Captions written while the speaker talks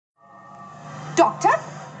Doctor?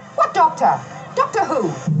 What doctor? Doctor who?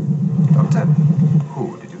 Doctor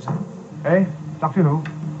who, did you say? Eh? Doctor Who?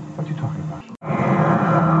 What are you talking about?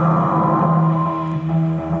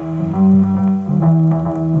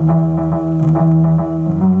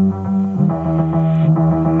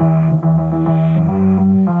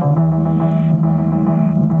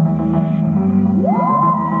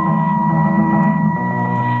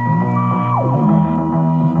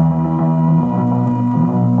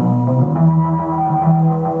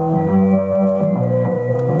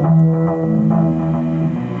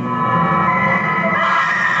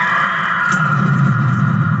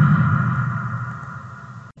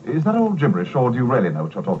 Is that all gibberish, or do you really know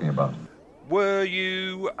what you're talking about? Were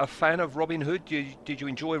you a fan of Robin Hood? Did you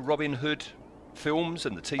enjoy Robin Hood films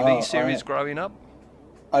and the TV series growing up?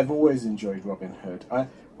 I've always enjoyed Robin Hood.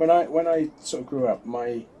 When I sort of grew up,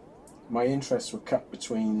 my interests were cut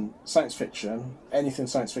between science fiction, anything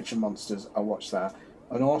science fiction monsters, I watched that,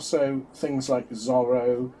 and also things like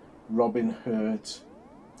Zorro, Robin Hood,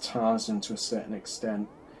 Tarzan to a certain extent.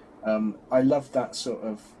 I loved that sort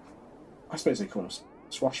of, I suppose they call them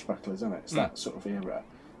swashbucklers, isn't it? It's that sort of era.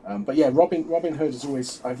 But yeah, Robin Hood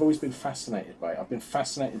I've always been fascinated by it. I've been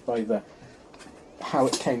fascinated by how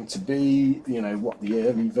it came to be, what the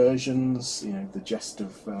early versions, the jest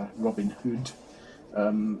of Robin Hood,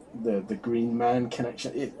 the Green Man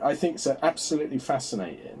connection. I think it's absolutely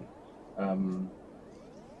fascinating.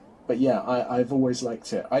 But yeah, I've always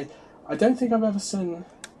liked it. I don't think I've ever seen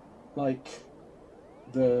like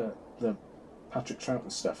the Patrick Troughton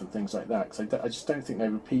stuff and things like that, because I just don't think they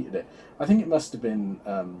repeated it. I think it must have been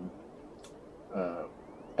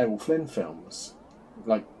Errol Flynn films,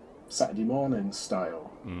 like Saturday Morning style.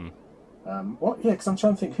 Because I'm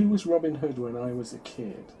trying to think, who was Robin Hood when I was a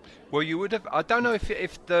kid? Well, you would have. I don't know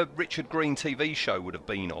if the Richard Green TV show would have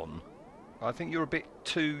been on. I think you're a bit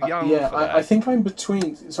too young for that. I think I'm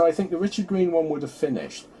between. So I think the Richard Green one would have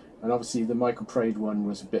finished, and obviously the Michael Praed one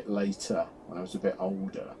was a bit later when I was a bit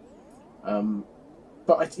older.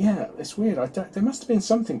 But it's weird. There must have been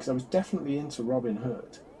something, because I was definitely into Robin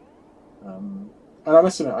Hood. And I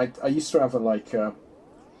must admit, I used to have I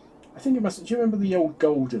think it must. Do you remember the old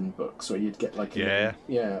Golden books where you'd get like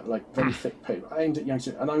like very thick paper aimed at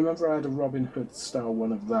youngsters? And I remember I had a Robin Hood style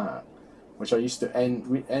one of that, which I used to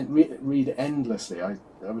read endlessly. I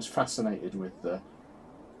was fascinated with the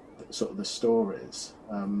sort of the stories.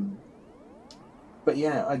 But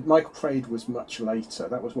yeah, Michael Praed was much later.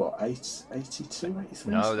 That was what, 82,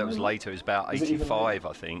 83? No, that was later. It was about 85,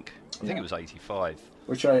 I think. I think it was 85.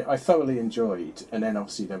 Which I thoroughly enjoyed. And then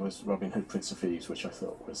obviously there was Robin Hood, Prince of Thieves, which I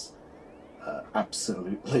thought was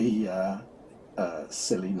absolutely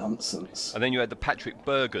silly nonsense. And then you had the Patrick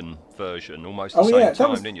Bergen version almost the same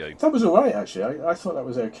time, didn't you? That was all right, actually. I thought that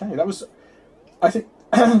was okay. That was, I think,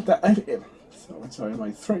 sorry,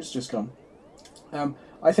 my throat's just gone.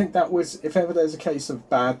 I think that was, if ever there's a case of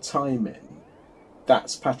bad timing,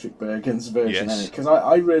 that's Patrick Bergen's version, yes. Because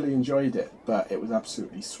I really enjoyed it, but it was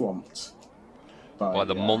absolutely swamped by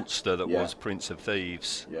the monster that was Prince of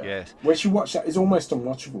Thieves. Yeah. Yes. Which you watch that is almost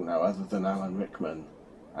unwatchable now, other than Alan Rickman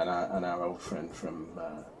and our old friend from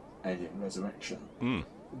Alien Resurrection.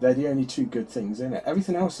 They're the only two good things in it.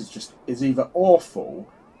 Everything else is either awful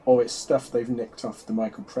or it's stuff they've nicked off the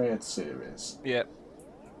Michael Praed series. Yeah.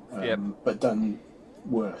 But done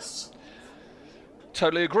worse.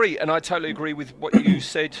 Totally agree, and I totally agree with what you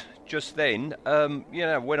said just then.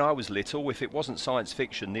 When I was little, if it wasn't science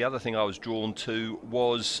fiction, the other thing I was drawn to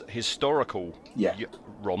was historical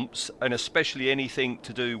romps, and especially anything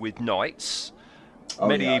to do with knights,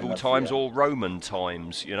 medieval times or Roman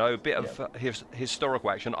times. A bit of historical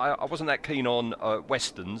action. I wasn't that keen on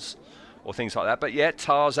westerns or things like that, but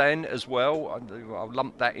Tarzan as well. I'll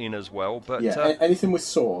lump that in as well. But anything with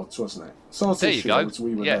swords, wasn't it? Swords and shields.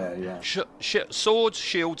 We were there. Swords,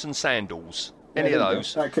 shields, and sandals. Any of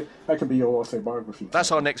those. That could be your autobiography.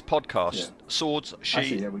 That's our next podcast. Yeah. Swords,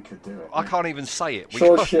 Actually, we could do it. I can't even say it.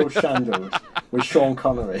 Swords, shield, sandals with Sean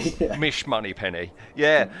Connery. Mish Moneypenny.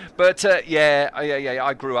 But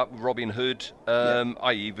I grew up with Robin Hood.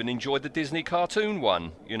 I even enjoyed the Disney cartoon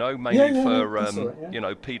one. Mainly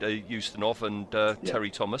for Peter Ustinov and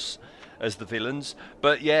Terry Thomas as the villains.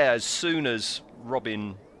 But as soon as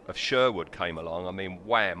Robin of Sherwood came along, I mean,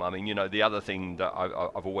 wham! I mean, the other thing that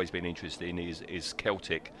I've always been interested in is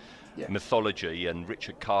Celtic mythology, and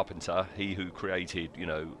Richard Carpenter, he who created,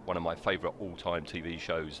 one of my favourite all-time TV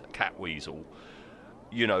shows, Catweasel,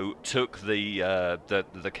 took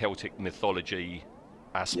the Celtic mythology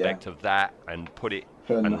aspect of that and put it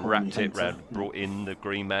and wrapped it around, brought in the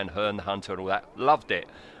Green Man, Herne the Hunter, and all that. Loved it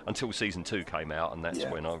until season 2 came out, and that's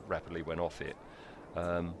when I rapidly went off it.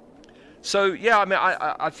 So yeah, I mean,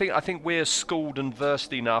 I think we're schooled and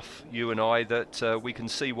versed enough, you and I, that we can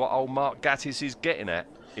see what old Mark Gatiss is getting at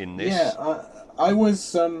in Yeah,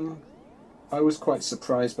 this. I was quite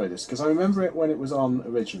surprised by this because I remember it when it was on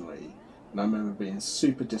originally, and I remember being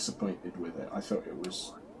super disappointed with it. I thought it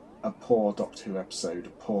was a poor Doctor Who episode, a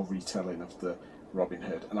poor retelling of the Robin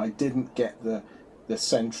Hood, and I didn't get the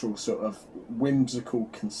central sort of whimsical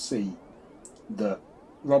conceit that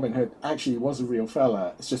Robin Hood actually was a real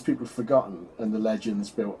fella. It's just people have forgotten, and the legends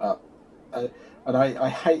built up. And I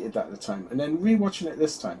hated that at the time. And then rewatching it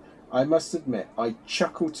this time, I must admit, I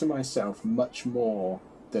chuckled to myself much more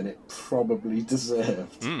than it probably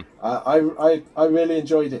deserved. I really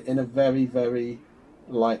enjoyed it in a very, very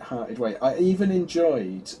light-hearted way. I even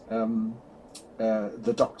enjoyed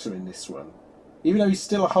the Doctor in this one. Even though he's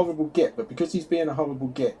still a horrible git, but because he's being a horrible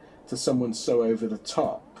git to someone so over the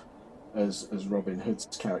top as Robin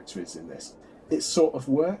Hood's character is in this, it sort of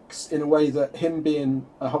works in a way that him being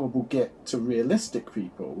a horrible git to realistic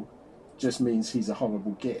people just means he's a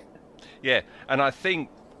horrible git. Yeah, and I think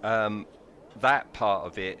that part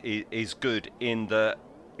of it is good in that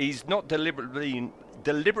he's not deliberately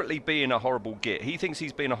being a horrible git. He thinks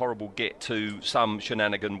he's being a horrible git to some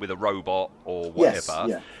shenanigan with a robot or whatever. Yes,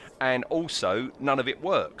 yeah. And also, none of it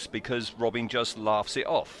works because Robin just laughs it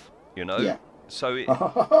off, you know? Yeah. So,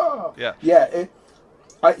 yeah. Yeah,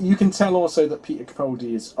 you can tell also that Peter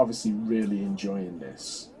Capaldi is obviously really enjoying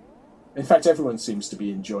this. In fact, everyone seems to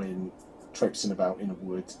be enjoying traipsing about in a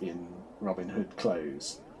wood in Robin Hood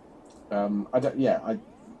clothes. I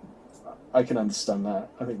can understand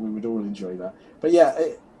that. I think we would all enjoy that. But yeah,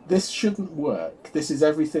 this shouldn't work. This is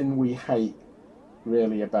everything we hate,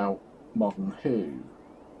 really, about modern Who.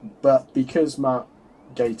 But because Mark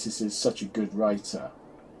Gatiss is such a good writer,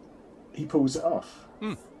 he pulls it off.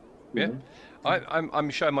 Yeah. know? I'm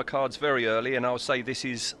showing my cards very early, and I'll say this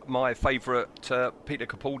is my favourite Peter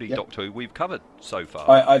Capaldi Doctor Who we've covered so far.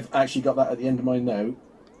 I've actually got that at the end of my note.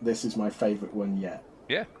 This is my favourite one yet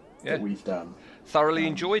Yeah. that we've done. Thoroughly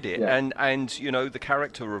enjoyed it, yeah. and you know, the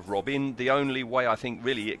character of Robin, the only way I think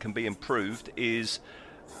really it can be improved is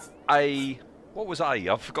what was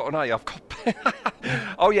I've forgotten I've got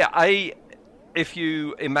oh yeah, if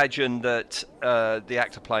you imagine that the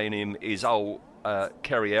actor playing him is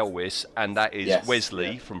Kerry Elwes, and that is Yes,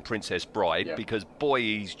 Wesley yeah. from Princess Bride, Yeah. because boy,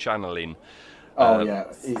 he's channeling.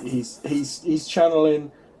 He's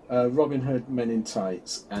channeling Robin Hood, Men in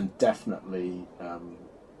Tights, and definitely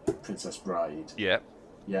Princess Bride. Yeah.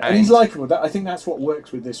 Yeah, and he's likable. I think that's what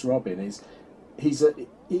works with this Robin. He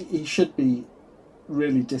should be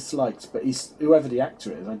really disliked, but whoever the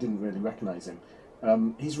actor is, I didn't really recognise him.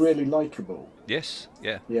 He's really likable. Yes.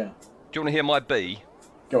 Yeah. Yeah. Do you want to hear my B?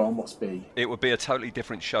 Go on, what's B? It would be a totally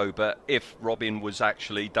different show, but if Robin was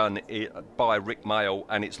actually done by Rick Mayall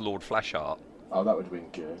and it's Lord Flashheart, Oh, that would have been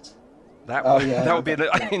good. that yeah, would be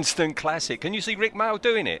an instant classic. Can you see Rick Mayall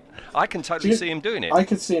doing it? I can totally see him doing it. I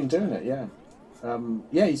could see him doing it. Yeah.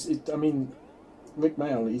 Rick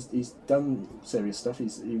Mayall. He's done serious stuff.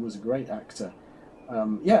 He was a great actor.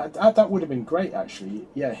 That would have been great actually.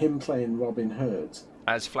 Yeah, him playing Robin Hood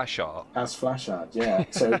As Flashheart. Yeah.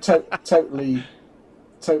 So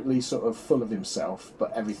totally sort of full of himself,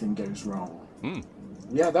 but everything goes wrong.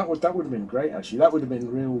 Yeah, that would have been great actually. That would have been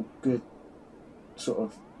real good, sort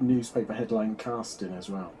of newspaper headline casting as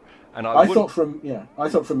well. And I thought for a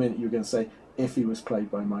minute you were going to say if he was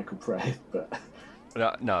played by Michael Praed, but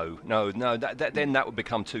No. Then that would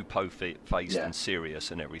become too po-faced and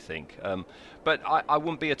serious and everything. But I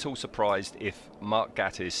wouldn't be at all surprised if Mark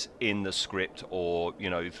Gatiss in the script, or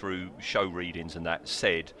through show readings and that,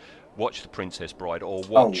 said, "Watch The Princess Bride" or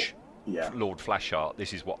 "Watch Lord Flashheart."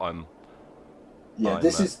 This is what I'm.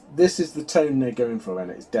 This is the tone they're going for,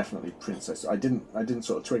 and it's definitely Princess. I didn't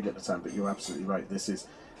sort of twig at the time, but you're absolutely right. This is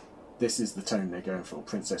the tone they're going for,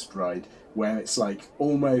 Princess Bride, where it's like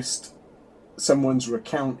almost someone's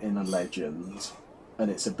recounting a legend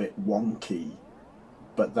and it's a bit wonky,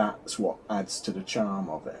 but that's what adds to the charm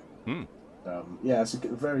of it. It's a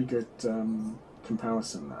very good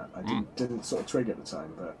comparison. That I didn't sort of twig at the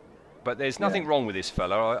time, but there's nothing wrong with this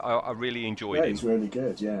fella. I really enjoyed him. He's really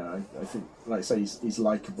good. Yeah, I think, like I say, he's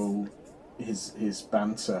likable. His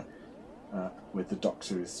banter with the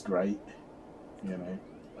Doctor is great.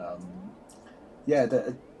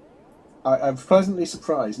 I'm pleasantly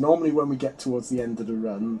surprised. Normally, when we get towards the end of the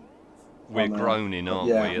run, we're groaning, aren't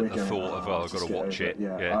we, at the thought of I've got to watch it.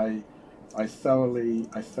 I thoroughly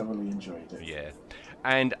enjoyed it. Yeah,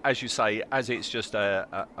 and as you say, as it's just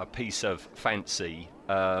a piece of fancy,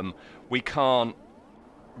 we can't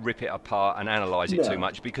rip it apart and analyse it too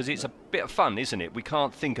much, because it's a bit of fun, isn't it? We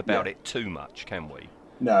can't think about it too much, can we?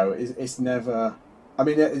 No, it's never. I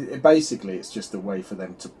mean, basically, it's just a way for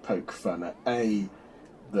them to poke fun at the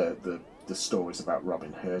stories about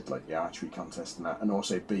Robin Hood, like the archery contest and that, and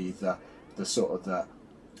also B, the sort of the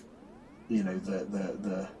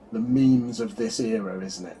memes of this era,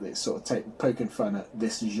 isn't it? It's sort of poking fun at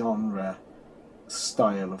this genre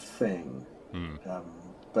style of thing.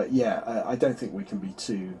 But yeah, I don't think we can be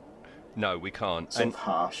too. No, we can't. Sort of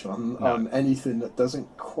harsh on anything that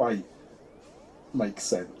doesn't quite make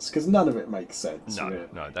sense, because none of it makes sense. No, really.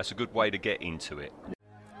 no, that's a good way to get into it.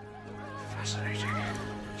 Fascinating.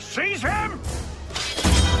 Seize him!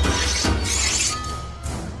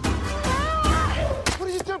 What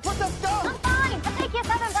are you doing? Put that down! I'm fine. I take year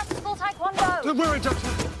 7 back to school taekwondo. Don't worry, Doctor.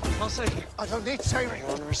 I'll save you. I don't need saving. You're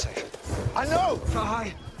under safe. I know!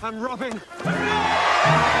 I am Robin.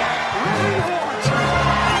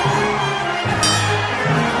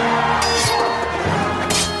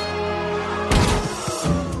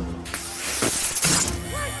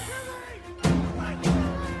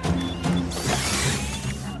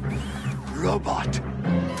 Robot.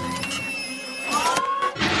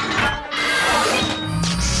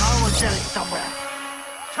 Now we're getting somewhere.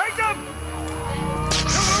 Take them!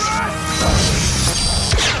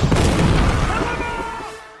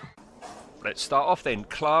 Let's start off then.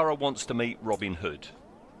 Clara wants to meet Robin Hood.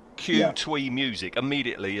 Cue Yeah. twee music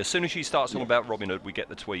immediately. As soon as she starts talking about Robin Hood, we get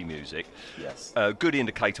the twee music. Yes. Good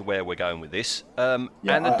indicator where we're going with this. Yeah,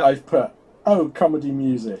 and the I've put comedy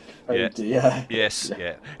music. Oh Yeah. dear. Yes,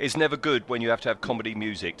 yeah. It's never good when you have to have comedy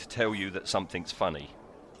music to tell you that something's funny.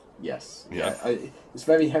 Yes. Yeah. It's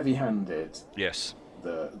very heavy-handed. Yes.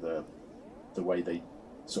 The way they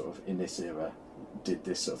sort of in this era did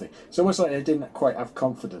this sort of thing. It's almost like they didn't quite have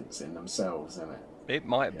confidence in themselves, isn't it? It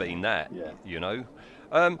might have been that, Yeah. you know.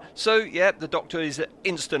 So, yeah, the Doctor is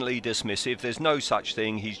instantly dismissive. There's no such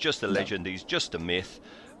thing. He's just a legend. He's just a myth.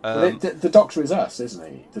 The Doctor is us,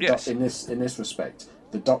 isn't he? Yes. In this respect,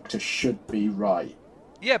 the Doctor should be right.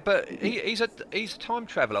 Yeah, but he's a time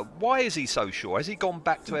traveller. Why is he so sure? Has he gone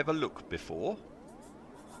back to ever look before?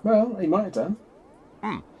 Well, he might have done.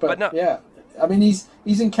 But no. Yeah, I mean, he's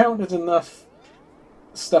encountered enough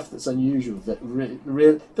stuff that's unusual that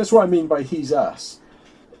that's what I mean by he's us.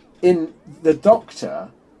 In the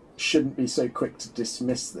Doctor shouldn't be so quick to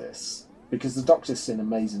dismiss this, because the Doctor's seen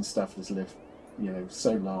amazing stuff, has lived,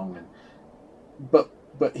 so long, but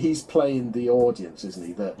he's playing the audience, isn't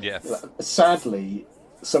he? That Yeah. Sadly,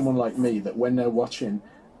 someone like me, that when they're watching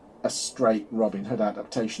a straight Robin Hood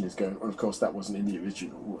adaptation, is going, well, of course that wasn't in the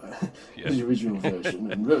original, the original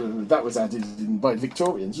version, and that was added in by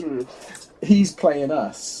Victorians. He's playing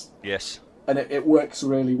us. Yes. And it works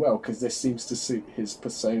really well, because this seems to suit his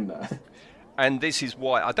persona. And this is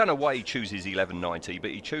why, I don't know why he chooses 1190,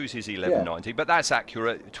 but he chooses 1190. But that's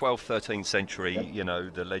accurate. 12th, 13th century,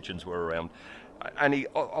 the legends were around. And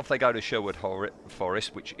off they go to Sherwood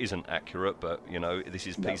Forest, which isn't accurate, but, this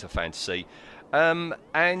is a piece of fantasy.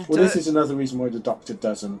 This is another reason why the Doctor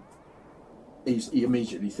doesn't... He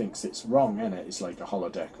immediately thinks it's wrong, isn't it? It's like a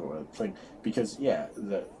holodeck or a thing. Because,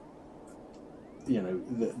 the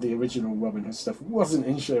original Robin Hood stuff wasn't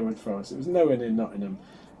in Sherwood Forest. It was nowhere near Nottingham.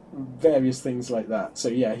 Various things like that. So,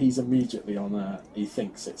 he's immediately on that. He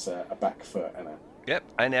thinks it's a back foot, isn't it? Yep,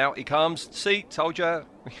 and out he comes. See, told you.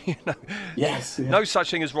 Yes. Yeah. No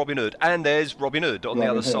such thing as Robin Hood. And there's Robin Hood on the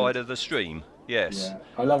Robin other Hood. side of the stream. Yes. Yeah.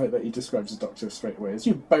 I love it that he describes the Doctor straight away as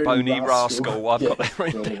you bony rascal. I've got that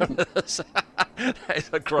written down. That is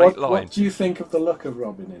a great line. What do you think of the look of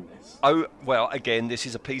Robin in this? Oh, well, again, this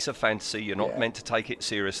is a piece of fantasy. You're not meant to take it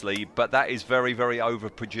seriously, but that is very, very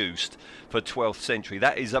overproduced for 12th century.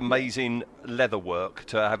 That is amazing leather work,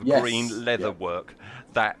 to have green leather work.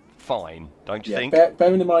 That fine, don't you think?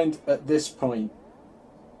 Bearing in mind, at this point,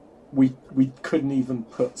 we couldn't even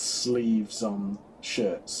put sleeves on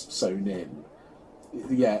shirts sewn in.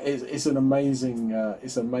 Yeah, it's an amazing,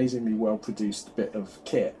 it's an amazingly well produced bit of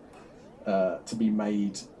kit to be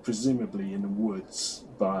made, presumably in the woods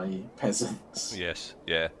by peasants. Yes,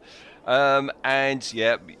 yeah, and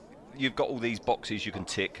yeah. You've got all these boxes you can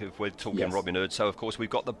tick if we're talking Robin Hood. So, of course, we've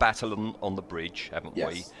got the battle on the bridge, haven't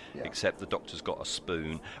we? Yeah. Except the Doctor's got a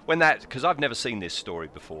spoon. Because I've never seen this story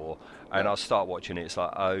before, and I start watching it, it's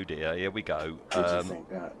like, oh dear, here we go.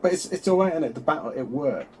 But it's all right, isn't it? The battle, it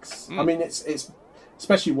works. I mean, it's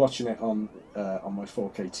especially watching it on my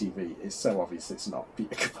 4K TV. It's so obvious it's not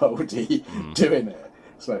Peter Capaldi doing it.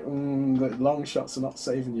 It's like, the long shots are not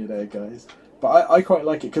saving you there, guys. But I quite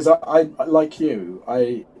like it, because I like you.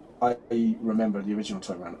 I remember the original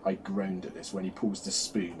time around, I groaned at this when he pulls the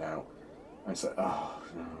spoon out. I was like, oh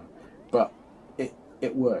no. But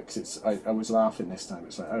it works. I was laughing this time.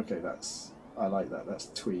 It's like, okay, I like that. That's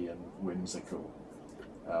twee and whimsical.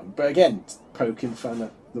 But again, poking fun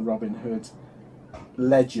at the Robin Hood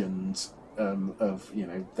legend of, you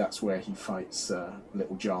know, that's where he fights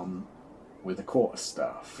Little John with a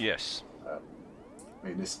quarterstaff. Yes.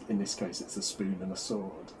 In this case, it's a spoon and a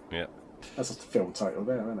sword. Yeah. That's a film title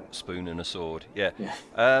there, isn't it? Spoon and a sword. Yeah.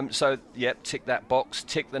 Yeah. So, yep, tick that box.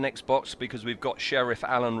 Tick the next box because we've got Sheriff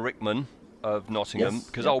Alan Rickman of Nottingham,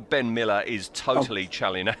 because old Ben Miller is totally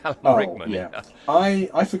channeling Alan Rickman. Yeah.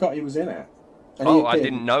 I forgot he was in it. And I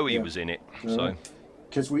didn't know he was in it. So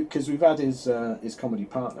because we've had his comedy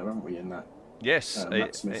partner, haven't we, in that? Yes.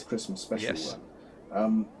 Matt Smith's Christmas special yes.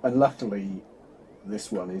 one. And luckily,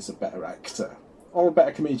 this one is a better actor or a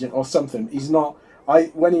better comedian or something. He's not.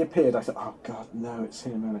 When he appeared, I thought, oh God, no, it's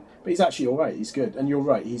him, isn't it? But he's actually all right. He's good, and you're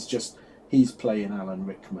right. He's playing Alan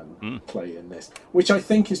Rickman, playing this, which I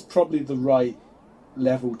think is probably the right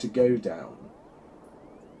level to go down.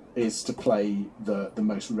 Is to play the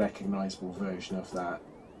most recognisable version of that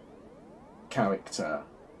character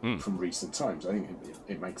from recent times. I think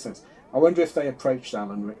it makes sense. I wonder if they approached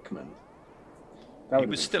Alan Rickman. He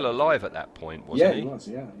was still alive at that point, wasn't he? Yeah, he was.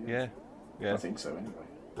 Yeah. I think so. Anyway.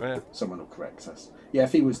 Yeah. Someone will correct us. Yeah,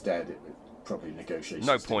 if he was dead, it would probably negotiations.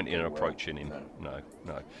 No point in approaching him.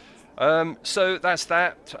 No. So that's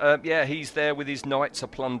that. Yeah, he's there with his knights a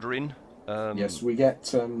plundering. Yes, we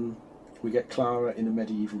get Clara in a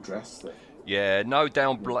medieval dress. Yeah, no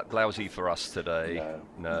down blousey for us today.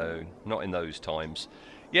 No, not in those times.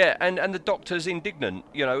 Yeah, and the Doctor's indignant.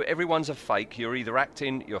 You know, everyone's a fake. You're either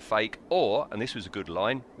acting, you're fake, or, and this was a good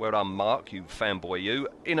line, well done, Mark, you fanboy you,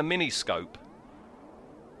 in a miniscope.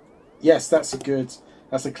 Yes, that's a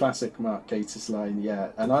classic Mark Gatiss line,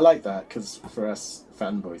 yeah. And I like that, because for us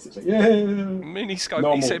fanboys, it's like, yeah! Miniscope,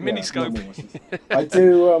 normal, he said miniscope.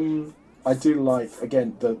 I do like,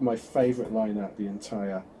 again, my favourite line out of the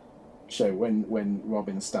entire show, when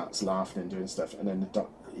Robin starts laughing and doing stuff, and then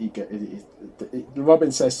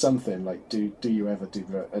Robin says something like, do you ever do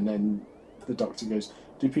that? And then the Doctor goes,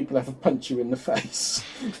 do people ever punch you in the face?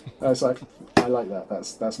 I was like, I like that.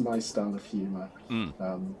 That's my style of humour.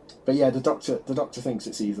 But yeah, the Doctor thinks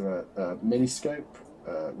it's either a miniscope,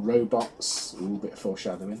 robots, a little bit of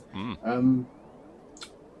foreshadowing,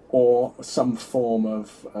 or some form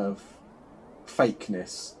of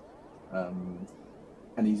fakeness,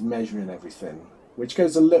 and he's measuring everything, which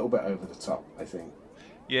goes a little bit over the top, I think.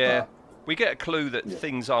 Yeah, we get a clue that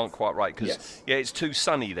things aren't quite right because it's too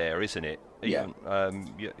sunny there, isn't it? Even,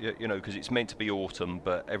 you know, because it's meant to be autumn,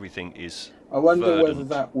 but everything is. I wonder verdant.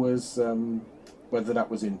 whether that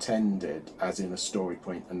was intended as in a story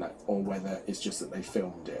point, and that, or whether it's just that they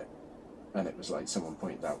filmed it, and it was like someone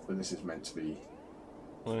pointed out, well, this is meant to be,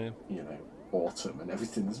 you know, autumn, and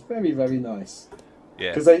everything is very, very nice.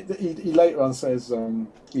 Yeah. Because he later on says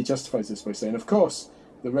he justifies this by saying, of course,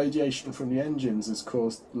 the radiation from the engines has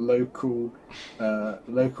caused local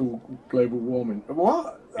global warming.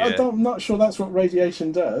 What? Yeah. I'm not sure that's what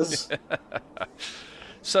radiation does.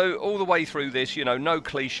 So all the way through this, you know, no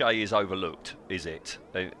cliche is overlooked, is it?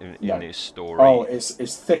 In this story? Oh, it's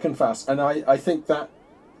thick and fast, and I think that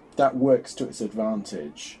works to its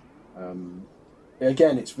advantage.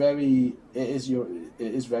 Again, it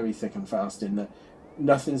is very thick and fast in that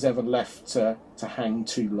nothing's ever left to hang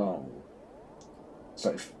too long.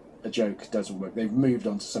 So if a joke doesn't work, they've moved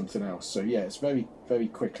on to something else. So yeah, it's very, very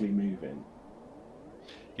quickly moving.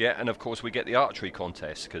 Yeah, and of course we get the archery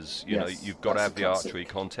contest because you know you've got to have the archery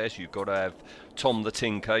contest. You've got to have Tom the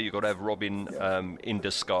Tinker. You've got to have Robin in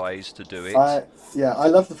disguise to do it. I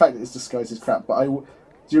love the fact that his disguise is crap. But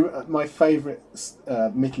my favourite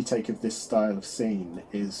Mickey take of this style of scene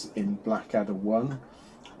is in Blackadder 1,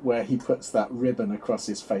 where he puts that ribbon across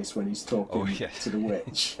his face when he's talking to the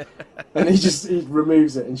witch, and he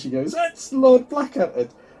removes it, and she goes, "That's Lord Blackadder."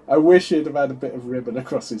 I wish he'd have had a bit of ribbon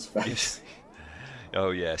across his face.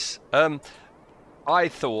 Oh yes. I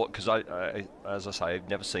thought, because I, as I say, I've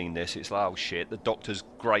never seen this. It's like, oh shit, the Doctor's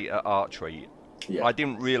great at archery. Yeah. I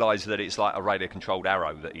didn't realise that it's like a radio-controlled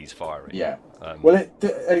arrow that he's firing. Yeah. Well,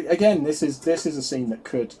 again, this is a scene that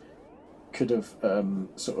could have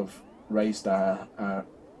sort of raised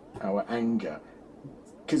our anger,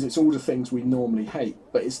 because it's all the things we normally hate,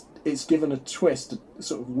 but it's given a twist, a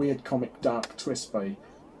sort of weird comic dark twist by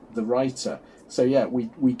the writer. So yeah,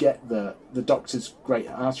 we get the Doctor's great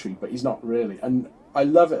at archery, but he's not really. And I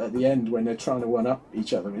love it at the end when they're trying to one up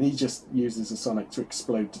each other, and he just uses a sonic to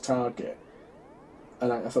explode the target.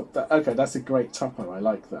 And I thought, that's a great topo. I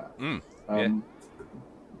like that.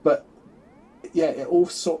 But yeah, it all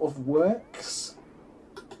sort of works.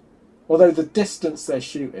 Although the distance they're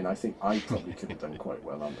shooting, I think I probably could have done quite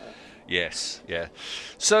well on that. Yes, yeah.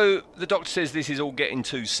 So the Doctor says this is all getting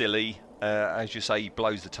too silly. As you say, he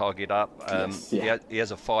blows the target up. Yes, yeah. He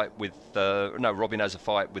has a fight with... Robin has a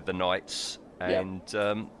fight with the Knights. And,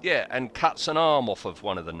 and cuts an arm off of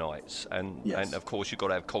one of the Knights. And of course, you've got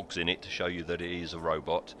to have cogs in it to show you that it is a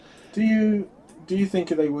robot. Do you think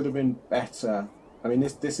they would have been better... I mean,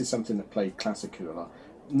 this is something that played classically a lot.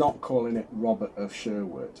 Not calling it Robert of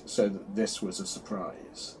Sherwood, so that this was a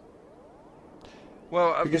surprise.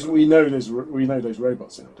 Well, because we know those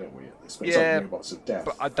robots in it, don't we? It's like robots of death.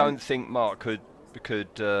 But I don't think Mark could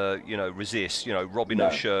resist. Robin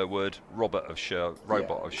of Sherwood, Robert of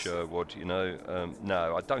Sherwood.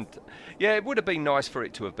 No, I don't. Yeah, it would have been nice for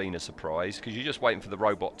it to have been a surprise because you're just waiting for the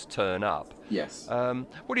robot to turn up. Yes.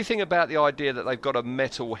 What do you think about the idea that they've got a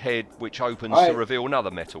metal head which opens to reveal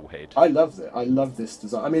another metal head? I love it. I love this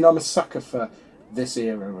design. I mean, I'm a sucker for this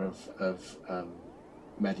era of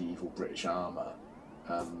medieval British armour.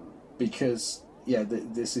 Because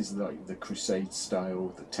this is like the Crusade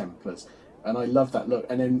style, the Templars, and I love that look.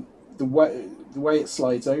 And then the way it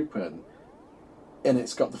slides open, and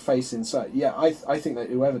it's got the face inside. Yeah, I think that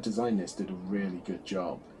whoever designed this did a really good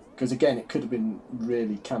job. Because again, it could have been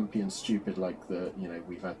really campy and stupid, like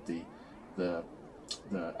we've had the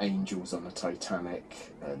angels on the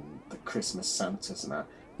Titanic and the Christmas Santas and that.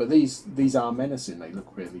 But these are menacing. They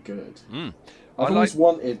look really good. I've always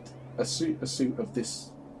wanted a suit of this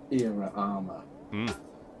era armour,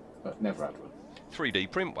 but never had one. 3D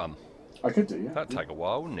print one. I could do, yeah. That'd take a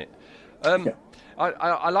while, wouldn't it?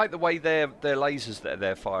 I like the way their lasers that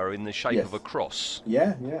they're firing in the shape of a cross.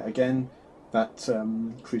 Yeah. Again, that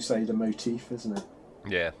Crusader motif, isn't it?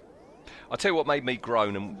 Yeah. I'll tell you what made me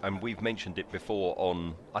groan, and we've mentioned it before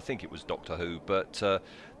on, I think it was Doctor Who, but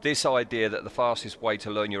this idea that the fastest way to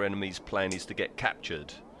learn your enemy's plan is to get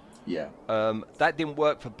captured. Yeah. That didn't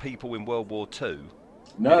work for people in World War II.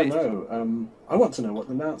 No. I want to know what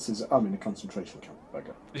the Nazis... I'm in a concentration camp,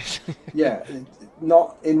 bugger. Yeah,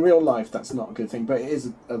 not in real life. That's not a good thing, but it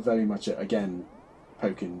is a very much again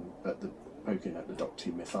poking at the Doctor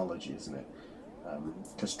Who mythology, isn't it?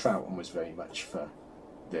 Because Troughton was very much for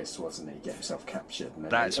this, wasn't he? Get himself captured. And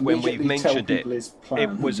that's when we've mentioned it.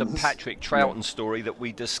 It was a Patrick Troughton story that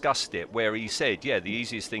we discussed it, where he said, the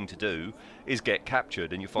easiest thing to do is get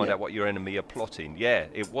captured and you find out what your enemy are plotting. Yeah,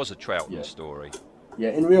 it was a Troughton story.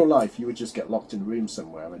 Yeah, in real life, you would just get locked in a room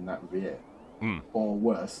somewhere and that would be it. Or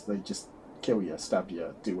worse, they just kill you, stab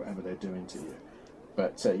you, do whatever they're doing to you.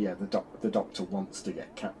 But the Doctor wants to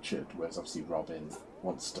get captured, whereas obviously Robin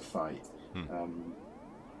wants to fight.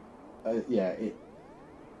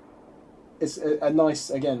 It's a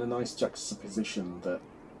nice juxtaposition that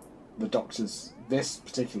this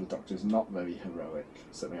particular Doctor is not very heroic.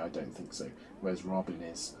 Certainly, I don't think so. Whereas Robin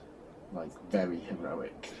is like very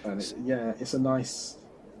heroic, and it's a nice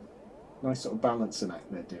sort of balancing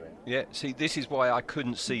act they're doing. Yeah, see, this is why I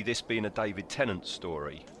couldn't see this being a David Tennant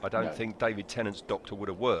story. I don't think David Tennant's Doctor would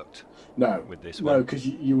have worked. With this one. No, because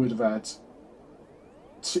you would have had.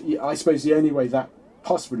 I suppose the only way that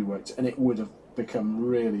possibly worked, and it would have become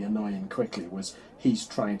really annoying quickly, was he's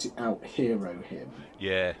trying to out-hero him.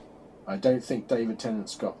 Yeah. I don't think David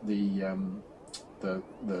Tennant's got the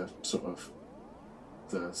sort of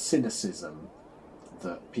the cynicism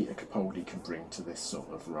that Peter Capaldi can bring to this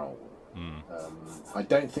sort of role. I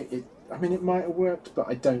don't think it. I mean, it might have worked, but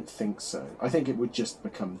I don't think so. I think it would just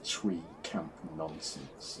become twee camp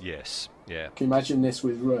nonsense. Yes. Yeah. Can you imagine this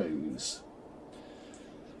with Rose?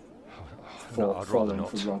 I'd rather not.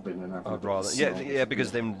 For Robin and I'd rather,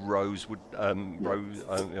 because then Rose would. Rose.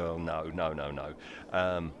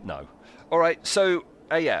 No. All right. So,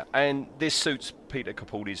 and this suits Peter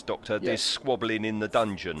Capaldi's Doctor. This squabbling in the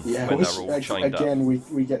dungeon when they're all chained up. Again,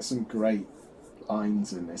 we get some great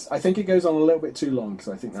lines in this. I think it goes on a little bit too long because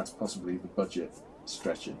I think that's possibly the budget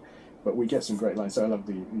stretching. But we get some great lines. So I love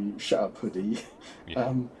the "shut up, hoodie,"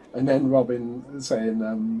 and then Robin saying,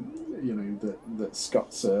 that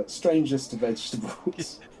Scott's strangers to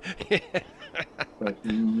vegetables. But,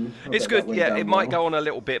 it's good. Yeah, it might go on a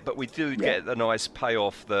little bit, but we do get the nice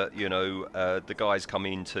payoff that the guys come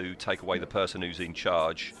in to take away the person who's in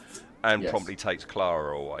charge, and promptly takes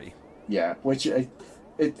Clara away. Yeah, which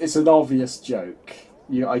it's an obvious joke.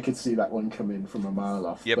 I could see that one coming from a mile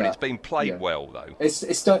off. Yeah, but it's been played well, though.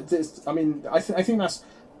 I mean, I think that's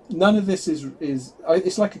none of this is.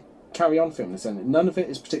 It's like a carry-on film, isn't it? None of it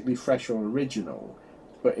is particularly fresh or original,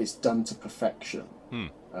 but it's done to perfection.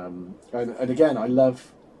 And again, I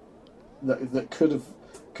love that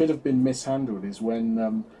could have been mishandled is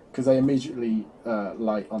when because they immediately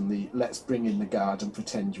light on the let's bring in the guard and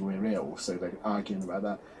pretend we're ill, so they're arguing about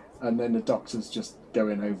that, and then the Doctor's just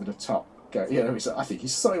going over the top go, I think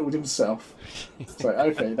he's soiled himself. So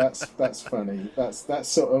okay, that's funny. That's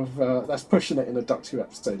sort of that's pushing it in a Doctor Who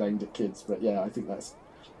episode aimed at kids. But yeah, I think that's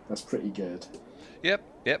pretty good. Yep.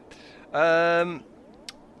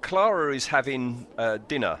 Clara is having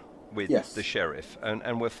dinner with the sheriff,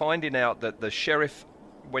 and we're finding out that the sheriff,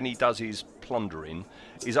 when he does his plundering,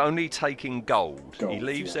 is only taking gold. He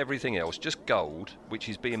leaves everything else, just gold, which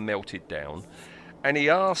is being melted down. And he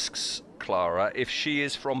asks Clara if she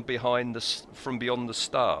is from beyond the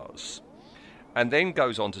stars, and then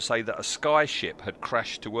goes on to say that a sky ship had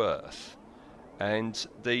crashed to Earth, and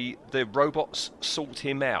the robots sought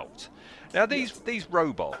him out. Now these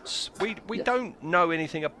robots, we don't know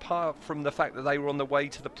anything apart from the fact that they were on the way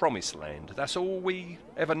to the Promised Land. That's all we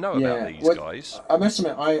ever know about these guys. I must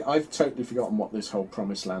admit, I've totally forgotten what this whole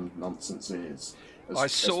Promised Land nonsense is. I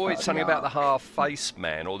saw it something about the half-faced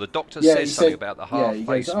man, or the Doctor says something about the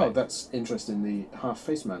half-faced man. Oh, that's interesting. The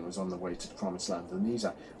half-faced man was on the way to the Promised Land, and these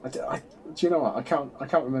are. Do you know what? I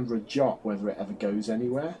can't remember a jot whether it ever goes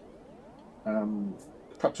anywhere.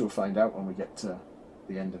 Perhaps we'll find out when we get to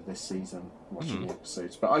the end of this season watching the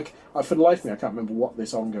episodes. But I for the life of me, I can't remember what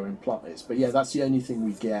this ongoing plot is. But yeah, that's the only thing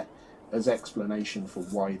we get as explanation for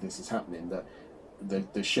why this is happening. That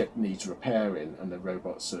the ship needs repairing, and the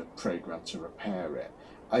robots are programmed to repair it.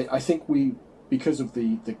 I think because of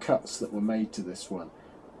the cuts that were made to this one,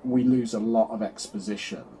 we lose a lot of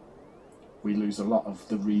exposition. We lose a lot of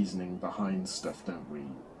the reasoning behind stuff, don't we?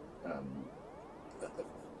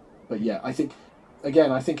 But yeah, I think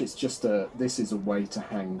it's just this is a way to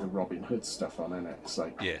hang the Robin Hood stuff on, isn't it? It's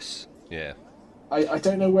like, yes, yeah. I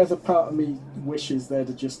don't know whether part of me wishes they'd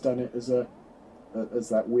have just done it as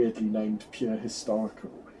that weirdly named pure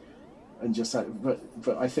historical, and just but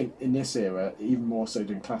I think in this era, even more so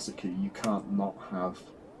than classically, you can't not have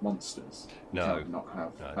monsters. No, you can't not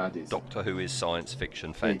have baddies. Doctor Who is science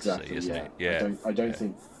fiction fantasy, isn't it? Yeah. I don't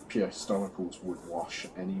think pure historicals would wash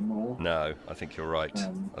anymore. No, I think you're right.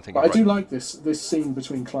 I do like this scene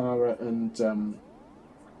between Clara and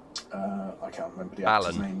I can't remember the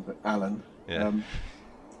actor's name, but Alan. Yeah.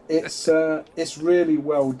 It's really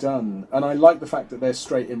well done, and I like the fact that they're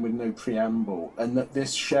straight in with no preamble, and that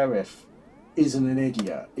this sheriff isn't an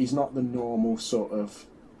idiot. He's not the normal sort of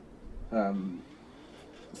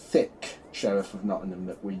thick sheriff of Nottingham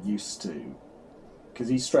that we're used to. Because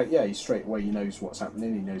he's straight away. He knows what's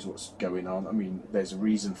happening. He knows what's going on. I mean, there's a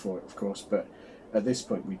reason for it, of course, but at this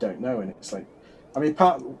point we don't know. And it's like, I mean,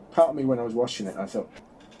 part of me when I was watching it, I thought,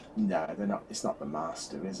 no, they're not. It's not the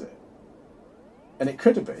Master, is it? And it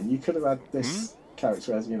could have been. You could have had this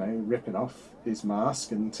character as ripping off his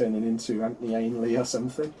mask and turning into Anthony Ainley or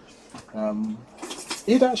something.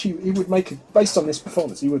 He would make based on this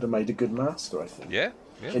performance, he would have made a good Master, I think. Yeah.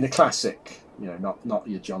 In a classic. Not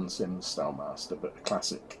your John Sims style Master, but a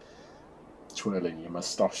classic twirling your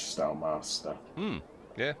moustache style Master.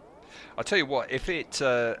 Yeah. I tell you what, if it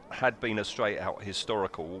had been a straight out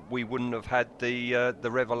historical, we wouldn't have had the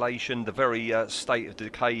revelation, the very state of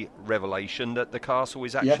decay revelation that the castle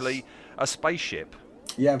is actually a spaceship.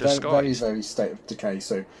 Yeah, very, very state of decay.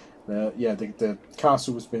 So, the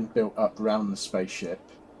castle has been built up around the spaceship,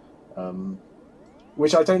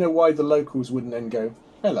 which I don't know why the locals wouldn't then go,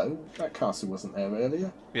 hello, that castle wasn't there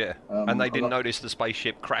earlier. Yeah, and they didn't notice the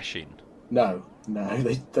spaceship crashing. No,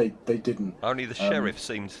 they didn't. Only the sheriff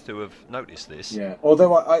seems to have noticed this. Yeah,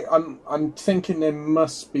 although I'm thinking there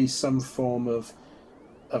must be some form of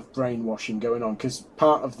brainwashing going on, because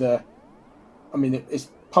part of it's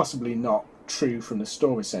possibly not true from the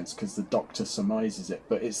story sense because the Doctor surmises it,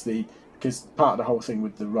 but because part of the whole thing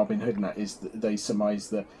with the Robin Hood net is that they surmise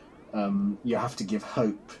that you have to give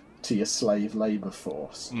hope to your slave labour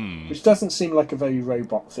force, which doesn't seem like a very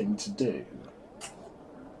robot thing to do.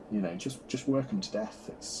 Just work them to death.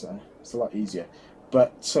 It's a lot easier.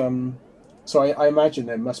 But so I imagine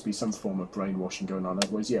there must be some form of brainwashing going on.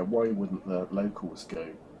 Otherwise, why wouldn't the locals go,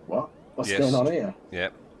 what? What's going on here? Yeah.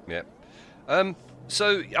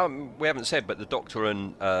 So we haven't said, but the Doctor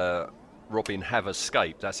and Robin have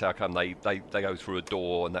escaped. That's how come they go through a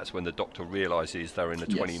door, and that's when the Doctor realises they're in a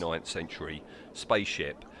 29th century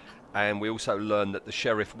spaceship. And we also learn that the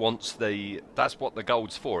sheriff wants that's what the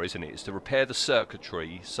gold's for, isn't it? It's to repair the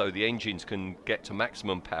circuitry so the engines can get to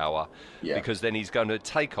maximum power, because then he's going to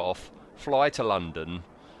take off, fly to London,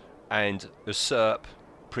 and usurp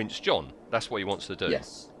Prince John. That's what he wants to do.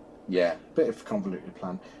 Yes. Yeah, bit of a convoluted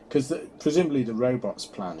plan. Because presumably the robot's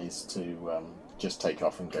plan is to just take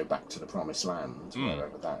off and go back to the Promised Land,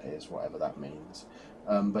 wherever that is, whatever that means.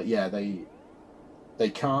 But yeah, they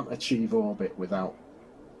can't achieve orbit without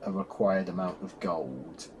a required amount of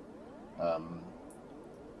gold,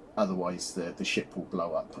 otherwise the ship will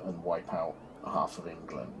blow up and wipe out half of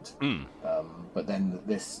England. But then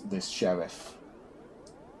this sheriff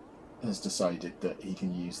has decided that he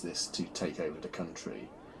can use this to take over the country.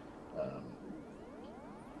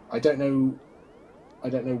 I don't know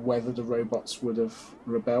whether the robots would have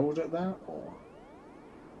rebelled at that, or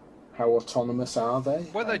how autonomous are they?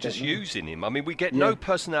 Well, they're just using him. I mean, we get no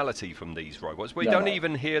personality from these robots. We don't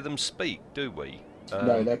even hear them speak, do we?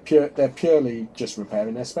 No, they're purely just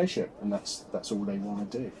repairing their spaceship, and that's all they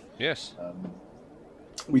want to do. Yes.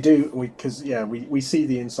 We see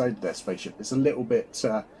the inside of their spaceship. It's a little bit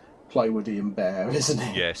plywoody and bare, isn't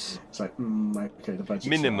it? Yes. It's like, okay, the budget's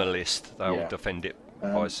minimalist. They'll defend it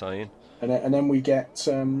by saying. And then we get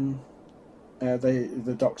the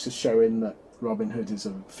Doctor's showing that Robin Hood is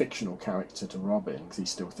a fictional character to Robin because he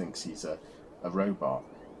still thinks he's a robot.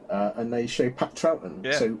 And they show Pat Troughton.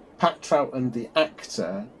 Yeah. So Pat Troughton, the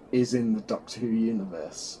actor, is in the Doctor Who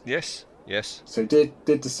universe. Yes. Yes. So did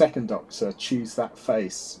the second Doctor choose that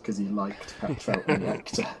face because he liked Pat Troughton, the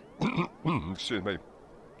actor? Excuse me.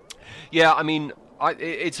 Yeah, I mean,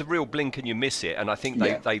 it's a real blink and you miss it, and I think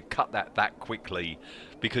they've cut that quickly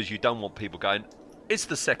because you don't want people going, it's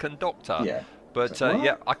the second Doctor. Yeah. But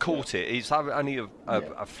I caught it. It's only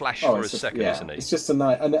a flash for a second, isn't it? It's just a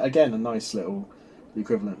nice little, the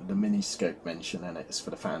equivalent of the miniscope mention, and it's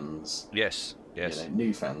for the fans. Yes. Yes.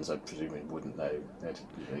 New fans, I presume, wouldn't know. They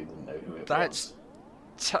wouldn't know who it was.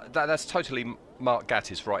 That's totally Mark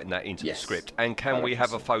Gatiss writing that into the script. And can we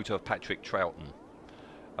have a photo of Patrick Troughton?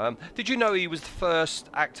 Did you know he was the first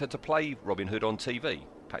actor to play Robin Hood on TV?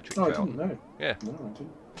 Patrick Troughton. I didn't know. Yeah. No, I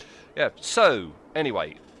didn't. Yeah. So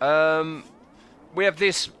anyway, we have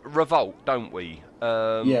this revolt, don't we?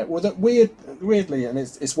 Well, weirdly, and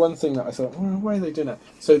it's one thing that I thought, why are they doing that?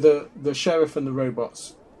 So the sheriff and the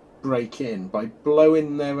robots break in by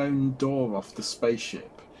blowing their own door off the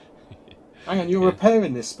spaceship. Hang on, you're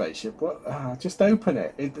repairing this spaceship? What? Just open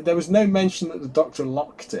it. There was no mention that the Doctor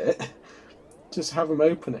locked it. Just have them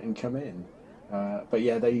open it and come in. But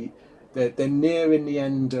yeah, they're nearing the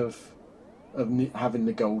end of having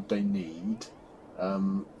the gold they need,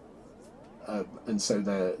 and so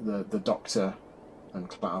the Doctor and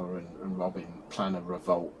Clara and Robin plan a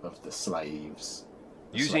revolt of the slaves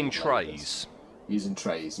using trays. Using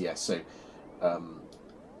trays, yes. So,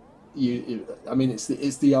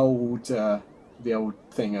 it's the old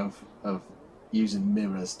thing of using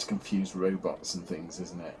mirrors to confuse robots and things,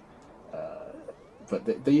 isn't it?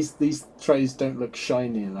 But these trays don't look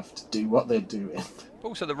shiny enough to do what they're doing.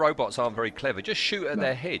 Also, the robots aren't very clever. Just shoot at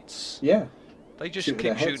their heads. Yeah. They just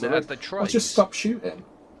keep shooting at the trays. Or just stop shooting.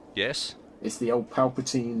 Yes. It's the old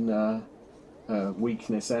Palpatine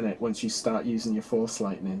weakness, isn't it? Once you start using your Force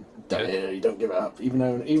lightning, you don't give it up,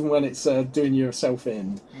 even when it's doing yourself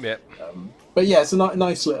in. Yep. But yeah, it's a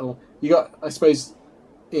nice little. You got, I suppose,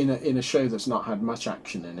 in a show that's not had much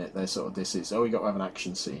action in it. There's sort of we got to have an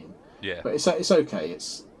action scene. Yeah. But it's okay.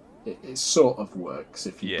 It sort of works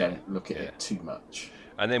if you don't look at it too much.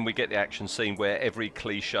 And then we get the action scene where every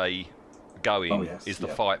cliche going is the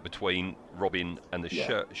fight between Robin and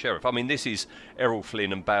the sheriff. I mean, this is Errol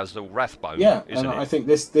Flynn and Basil Rathbone. Yeah, isn't and it? I think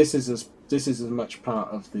this is as much part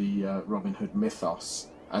of the Robin Hood mythos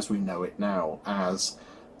as we know it now as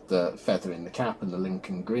the feather in the cap and the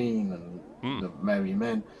Lincoln Green and the Merry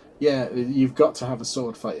Men. Yeah, you've got to have a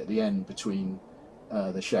sword fight at the end between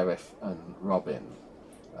the sheriff and Robin.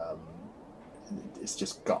 It's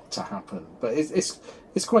just got to happen, but it's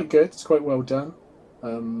quite good. It's quite well done.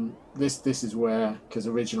 This is where, because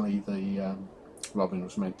originally the Robin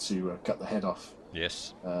was meant to cut the head off.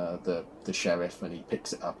 Yes. The sheriff, and he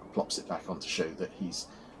picks it up and plops it back on to show that he's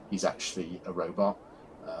actually a robot.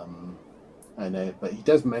 But he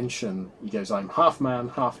does mention, he goes, "I'm half man,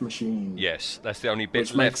 half machine." Yes, that's the only bit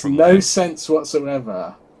which left makes from no that. sense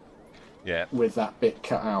whatsoever. Yeah. With that bit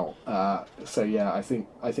cut out. So yeah, I think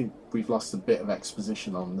we've lost a bit of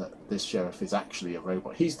exposition on that this sheriff is actually a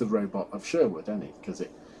robot. He's the robot of Sherwood, isn't he? Because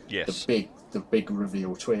the big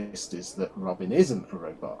reveal twist is that Robin isn't a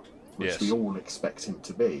robot, which we all expect him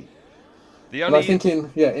to be. And I think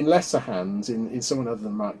in lesser hands, in someone other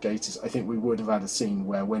than Mark Gatiss, I think we would have had a scene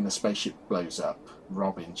where when the spaceship blows up,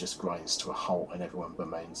 Robin just grinds to a halt and everyone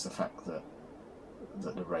bemoans the fact that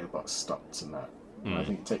the robot stopped and that. And I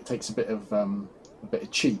think it takes a bit of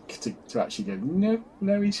cheek to actually go,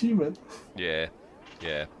 no, he's human. Yeah.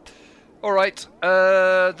 All right,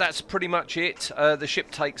 that's pretty much it. The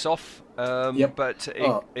ship takes off, but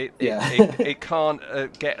it can't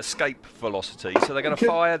get escape velocity, so they're going to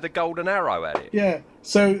fire the golden arrow at it. Yeah.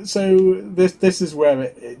 So this is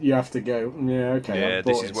where you have to go. Yeah. Okay. Yeah.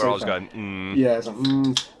 This is where I was going. Yeah.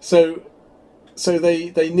 So So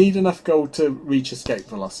they need enough gold to reach escape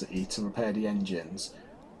velocity to repair the engines,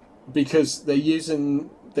 because they're using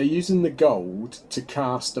the gold to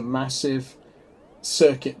cast a massive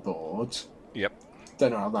circuit board. Yep.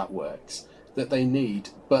 Don't know how that works. That they need,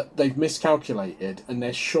 but they've miscalculated and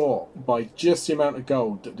they're short by just the amount of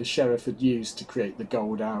gold that the sheriff had used to create the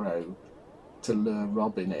gold arrow to lure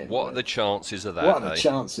Robin in. What are the chances of that? What are the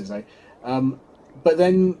chances, eh? But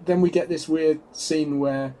then we get this weird scene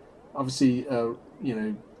where, obviously, the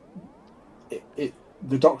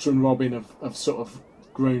Doctor and Robin have sort of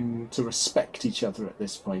grown to respect each other at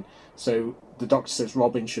this point. So the Doctor says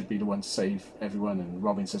Robin should be the one to save everyone, and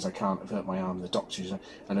Robin says, I can't, I've hurt my arm. The Doctor,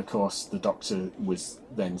 and of course the Doctor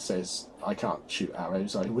then says, I can't shoot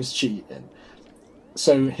arrows, I was cheating.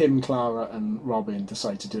 So him, Clara and Robin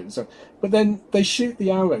decide to do it. So, but then they shoot the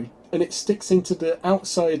arrow and it sticks into the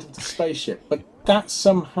outside of the spaceship, but that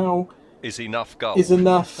somehow is enough gold. Is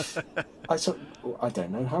enough. I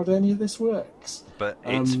don't know how any of this works. But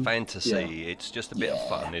it's fantasy. Yeah. It's just a bit of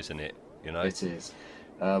fun, isn't it? You know, it is.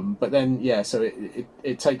 But then, so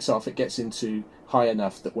it takes off. It gets into high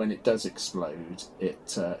enough that when it does explode,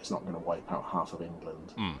 it's not going to wipe out half of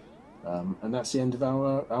England. And that's the end of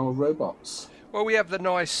our robots. Well, we have the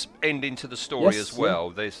nice ending to the story as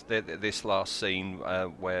well. Yeah. This last scene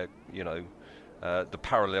where the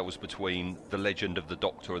parallels between the legend of the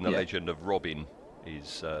Doctor and the legend of Robin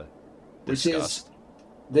is discussed.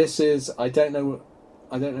 This is I don't know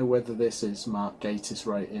whether this is Mark Gatiss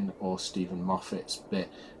writing or Stephen Moffat's bit,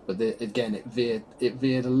 but again it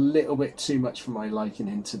veered a little bit too much for my liking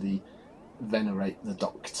into the venerate the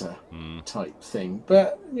Doctor type thing.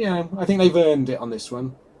 But I think they've earned it on this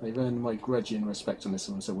one. They've earned my grudging respect on this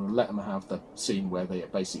one, so we'll let them have the scene where they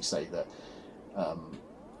basically say that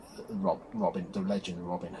Robin, the legend of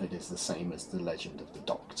Robin Hood, is the same as the legend of the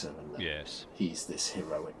Doctor, and that he's this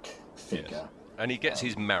heroic figure. Yes. And he gets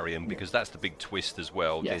his Marion, because that's the big twist as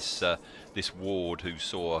well. Yes. This ward who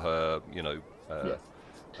saw her,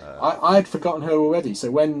 I had forgotten her already. So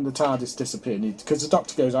when the TARDIS disappeared, because the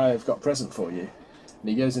Doctor goes, "I have got a present for you," and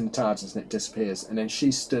he goes in the TARDIS and it disappears, and then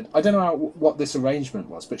she stood. I don't know what this arrangement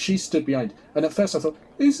was, but she stood behind. And at first I thought,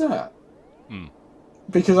 "Who's that?"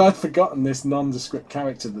 Because I'd forgotten this nondescript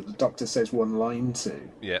character that the Doctor says one line to.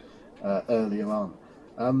 Yeah. Earlier on,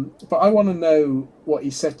 but I want to know what he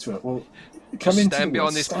said to her. Well, stand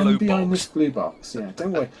behind this blue box. Yeah,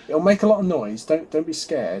 don't worry. It'll make a lot of noise. Don't be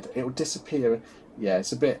scared. It'll disappear. Yeah,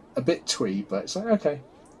 it's a bit twee, but it's like, okay,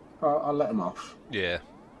 I'll let him off. Yeah,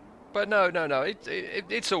 but no.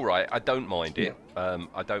 It's all right. I don't mind it.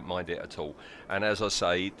 I don't mind it at all. And as I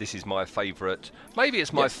say, this is my favourite. Maybe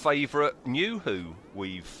it's my favourite New Who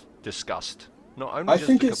we've discussed. Not only just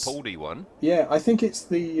the Capaldi one. Yeah, I think it's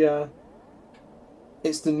the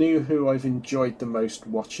New Who I've enjoyed the most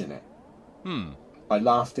watching it. I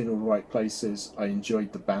laughed in all the right places. I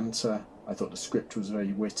enjoyed the banter. I thought the script was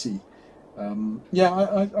very witty.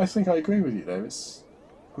 I think I agree with you there.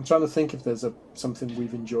 I'm trying to think if there's something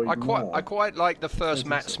we've enjoyed more. I quite like the first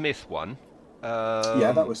Matt Smith one.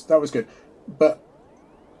 That was good. But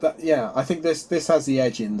I think this has the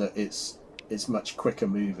edge in that it's much quicker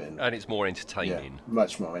moving and it's more entertaining. Yeah,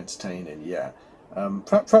 much more entertaining. Yeah.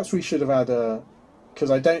 Perhaps we should have had because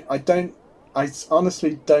I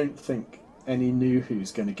honestly don't think any New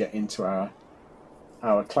Who's going to get into our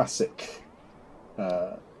classic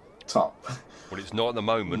top. Well, it's not at the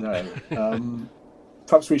moment. No.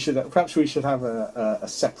 Perhaps we should have a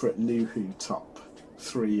separate New Who top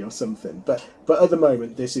 3 or something. But at the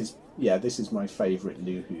moment, this is my favourite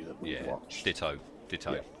New Who that we've watched. Ditto.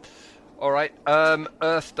 Yeah. All right.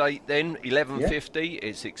 Earth date then 1150. Yeah.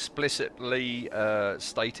 It's explicitly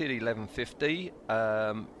stated 1150.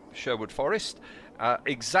 Sherwood Forest.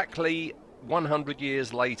 Exactly 100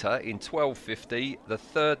 years later, in 1250, the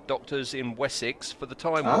third Doctor's in Wessex for the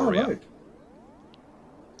Time Warrior. Right.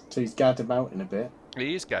 So he's gadabouting a bit.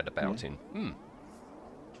 He is gadabouting.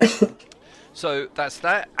 So that's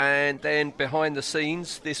that. And then behind the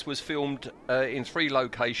scenes, this was filmed in 3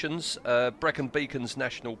 locations. Brecon Beacons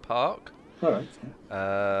National Park. All right.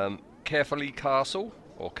 Caerphilly Castle,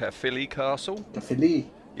 or Caerphilly Castle. Caerphilly.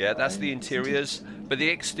 Yeah, that's the interiors. But the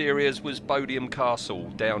exteriors was Bodiam Castle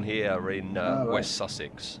down here in West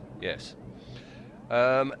Sussex. Yes.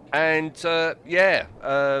 You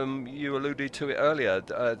alluded to it earlier.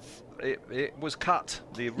 It was cut.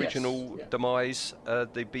 The original demise,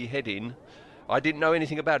 the beheading. I didn't know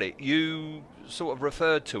anything about it. You sort of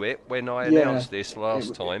referred to it when I announced this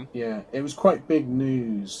last time. It was quite big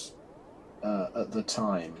news at the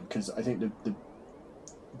time, because I think the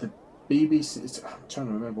BBC... I'm trying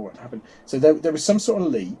to remember what happened. So there was some sort of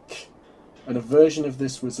leak, and a version of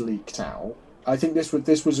this was leaked out, I think this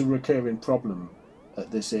was a recurring problem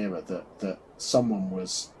at this era, that someone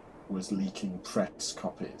was leaking press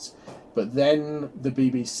copies, but then the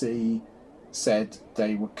BBC said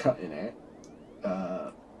they were cutting it,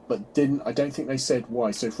 but didn't. I don't think they said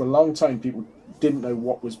why. So for a long time, people didn't know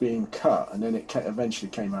what was being cut, and then it eventually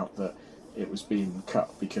came out that it was being cut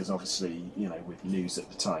because obviously, with news at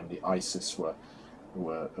the time, the ISIS were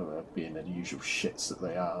being the usual shits that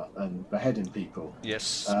they are and beheading people.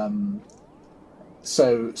 Yes.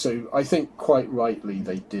 So I think quite rightly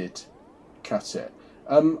they did cut it.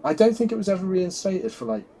 I don't think it was ever reinstated for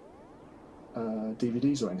like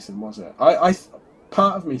DVDs or anything, was it?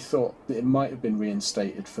 Part of me thought that it might have been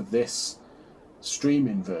reinstated for this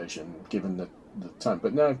streaming version, given the time.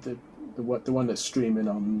 But no, the one that's streaming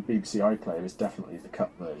on BBC iPlayer is definitely the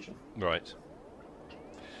cut version. Right.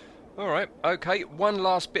 All right. Okay. One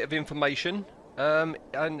last bit of information, and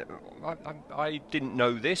I didn't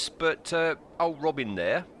know this, but old Robin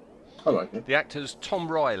there, the actor's Tom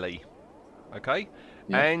Riley. Okay,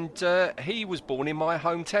 yeah. And he was born in my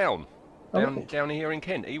hometown, down here in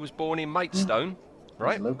Kent. He was born in Maidstone.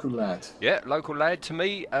 Right. Local lad. Yeah, local lad to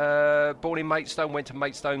me. Born in Maidstone, went to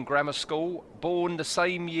Maidstone Grammar School. Born the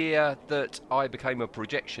same year that I became a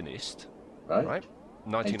projectionist. Right.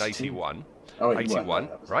 1981. 81.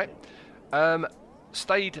 Right.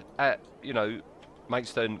 Stayed at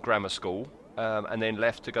Maidstone Grammar School, and then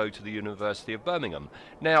left to go to the University of Birmingham.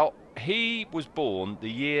 Now he was born the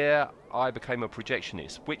year I became a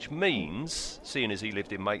projectionist, which means, seeing as he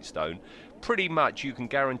lived in Maidstone, pretty much you can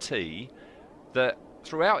guarantee that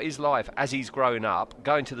throughout his life, as he's growing up,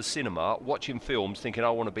 going to the cinema, watching films, thinking I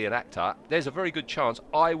want to be an actor, there's a very good chance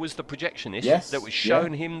I was the projectionist that was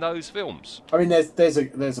showing him those films. I mean, there's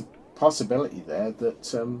a possibility there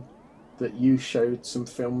that you showed some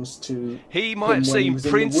films to. He might have seen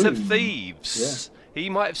Prince of Thieves. Yeah. He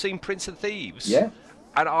might have seen Prince of Thieves. Yeah.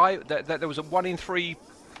 And there was a 1 in 3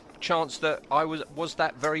 chance that I was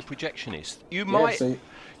that very projectionist. You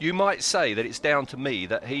might say that it's down to me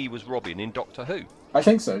that he was Robin in Doctor Who. I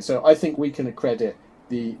think so. So I think we can accredit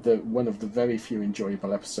the one of the very few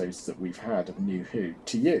enjoyable episodes that we've had of New Who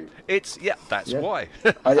to you. That's why.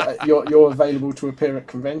 You're available to appear at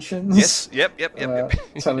conventions. Yes. Yep.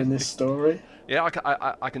 Telling this story. Yeah,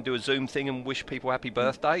 I can do a Zoom thing and wish people happy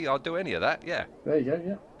birthday. I'll do any of that. Yeah. There you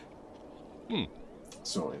go. Yeah.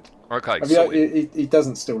 Sorted. Okay. He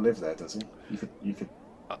doesn't still live there, does he? You could.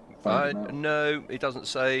 Find him out. No, it doesn't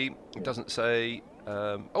say. It doesn't say.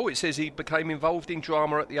 It says he became involved in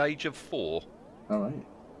drama at the age of 4. All right.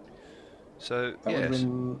 So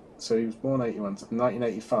so he was born 81.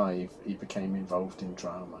 1985, he became involved in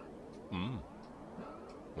drama.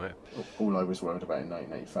 Yeah. All I was worried about in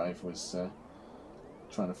 1985 was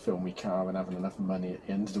trying to fill my car and having enough money at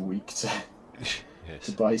the end of the week to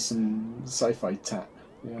to buy some sci-fi tat.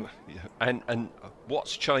 Yeah. And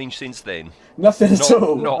what's changed since then? Nothing at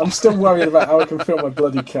all. I'm still worried about how I can fill my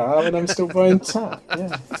bloody car, and I'm still buying tat.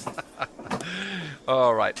 Yeah.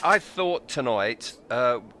 All right. I thought tonight,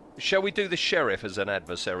 shall we do the sheriff as an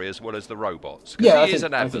adversary as well as the robots? Because he is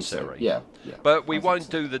an adversary. So. Yeah. But we won't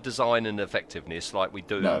do the design and effectiveness like we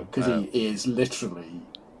do. No, because he is literally.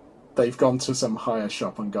 They've gone to some hire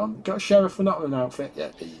shop and gone, got a sheriff for not an outfit?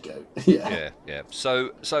 Yeah, there you go. Yeah.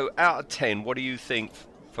 So out of 10, what do you think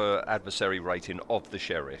for adversary rating of the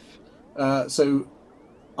sheriff? So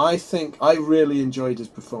I think I really enjoyed his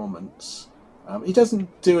performance. He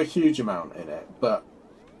doesn't do a huge amount in it, but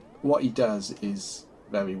what he does is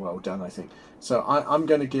very well done, I think. So I'm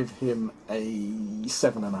going to give him a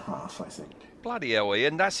 7.5, I think. Bloody hell,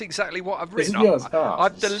 Ian, that's exactly what I've written.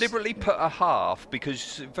 I've deliberately put a half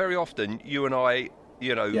because very often you and I,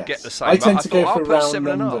 get the same. I tend to go for I'll put round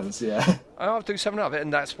 7.5. numbers, yeah. I'll do 7.5,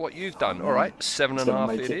 and that's what you've done. All right,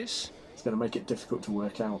 7.5 it is. It's going to make it difficult to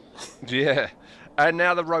work out. Yeah. And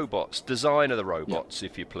now the robots, design of the robots,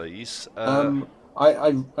 if you please.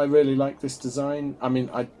 I really like this design. I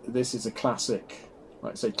mean, this is a classic,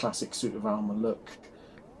 classic suit of armour look.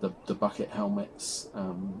 The bucket helmets.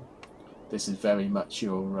 This is very much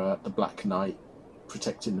your the Black Knight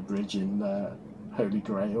protecting the bridge in Holy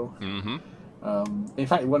Grail. Mm-hmm. In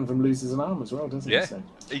fact, one of them loses an arm as well, doesn't he? Yeah. So,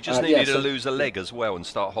 he just needed to lose a leg as well and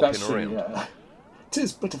start hopping around. Yeah.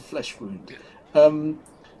 'Tis but a flesh wound.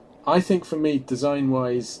 I think for me,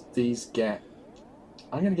 design-wise, these get.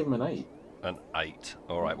 I'm going to give them an 8. An 8.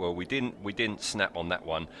 All right. Well, we didn't snap on that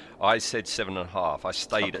one. I said 7.5. I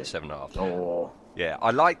stayed at 7.5. Oh. Yeah.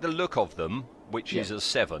 I like the look of them, which is a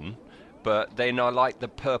 7. But then I like the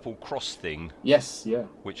purple cross thing. Yes, yeah.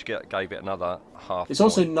 Which gave it another half. It's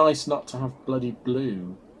also nice not to have bloody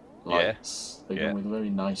blue lights. Yeah. They go with a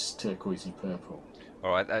very nice turquoisey purple.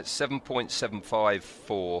 All right, that's 7.75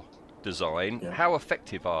 for design. Yeah. How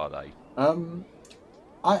effective are they? I'm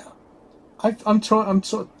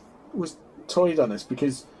sort of was toyed on this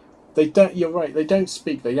because they don't. You're right. They don't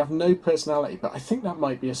speak. They have no personality. But I think that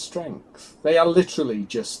might be a strength. They are literally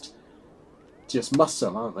just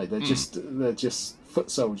muscle, aren't they? They're just foot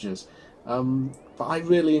soldiers. But I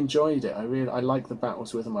really enjoyed it. I like the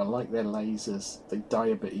battles with them. I like their lasers. They die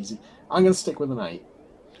a bit easy. I'm going to stick with an 8.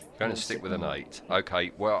 Going to stick with an 8.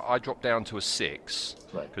 Okay. Well, I dropped down to a 6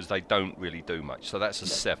 Right. because they don't really do much. So that's a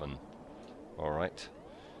 7. All right.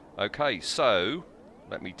 Okay. So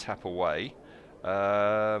let me tap away.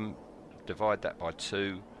 Divide that by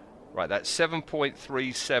 2. Right. That's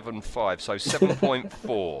 7.375. So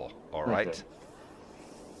 7.4. All right. Okay.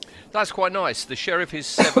 That's quite nice. The sheriff is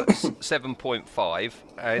 7.5,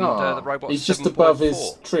 and the robot's he's just 7.4. above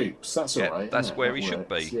his troops. That's Yeah, all right. that's isn't it? where That he should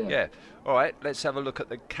works, be. Yeah. All right, let's have a look at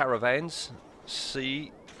the caravans.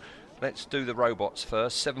 See, let's do the robots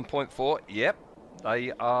first. 7.4. Yep,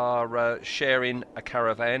 they are sharing a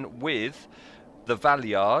caravan with the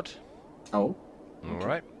Valeyard. Oh. All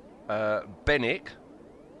right. Bennick.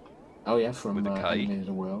 Oh yeah, from With a K. Enemy of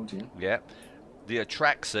the World. Yeah. Yeah. The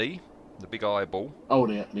Atraxi, the big eyeball. Oh,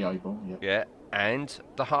 the eyeball. Yeah. Yeah. And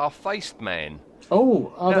the half-faced man.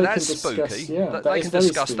 Oh, Now they that's can discuss, spooky. Yeah, That that they is can very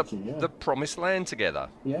discuss spooky, yeah. the promised land together.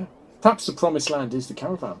 Yeah. Perhaps the promised land is the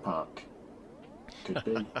caravan park. Could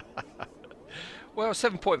be. Well,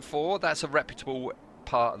 7.4, that's a reputable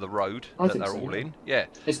part of the road I that think they're so, all yeah. in. Yeah.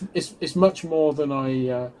 It's much more than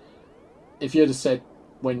I. If you'd have said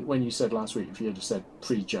when you said last week, if you'd have said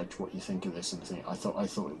prejudge what you think of this and think, I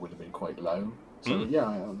thought it would have been quite low. So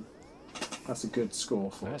yeah, that's a good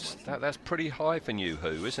score for That's pretty high for New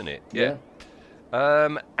Who, isn't it? Yeah.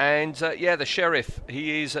 The sheriff,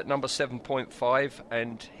 he is at number 7.5,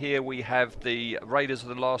 and here we have the Raiders of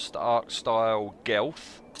the Lost Ark style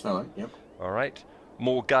Gelth. All right. Yep. All right.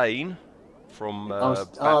 Morgaine from they're going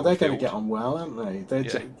to Battlefield. get on well, aren't they?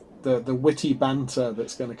 The witty banter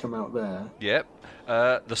that's going to come out there. Yep.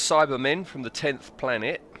 The Cybermen from the 10th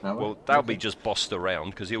Planet. Oh, Well, they'll okay. be just bossed around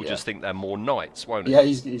because he'll Yeah. just think they're more knights, won't he? Yeah,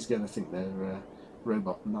 he's going to think they're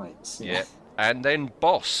robot knights. Yeah. And then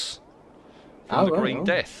Boss from the Green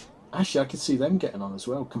Death. Actually, I could see them getting on as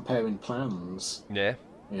well, comparing plans. Yeah.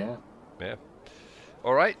 Yeah. Yeah.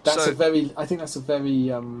 All right. That's so I think that's a very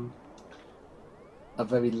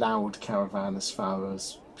loud caravan as far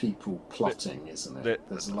as people plotting, isn't it?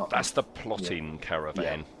 There's a lot. That's the plotting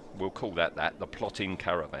caravan. Yeah. We'll call that the plotting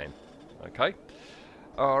caravan. Okay.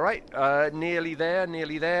 All right. Nearly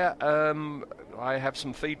there. I have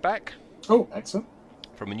some feedback Oh, excellent.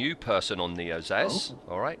 from a new person on the Zaz.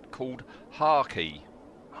 Oh. All right. Called Harkey.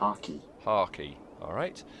 Harky. All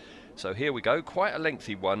right. So here we go. Quite a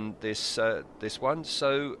lengthy one. This one.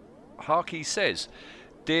 So Harkey says,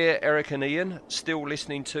 "Dear Eric and Ian, still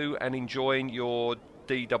listening to and enjoying your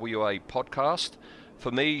DWA podcast.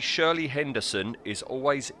 For me, Shirley Henderson is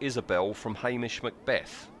always Isabel from Hamish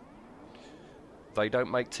Macbeth. They don't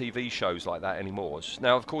make TV shows like that anymore.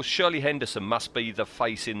 Now, of course, Shirley Henderson must be the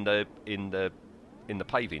face in the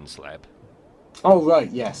paving slab. Oh right,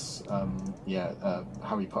 yes.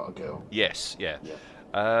 Harry Potter girl. Yes, yeah.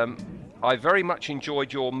 Yeah. I very much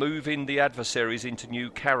enjoyed your moving the adversaries into new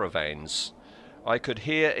caravans. I could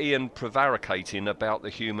hear Ian prevaricating about the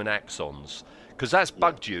human axons. Because that's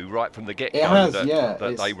bugged you right from the get-go It has,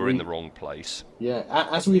 that they were in the wrong place. Yeah,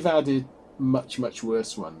 as we've added much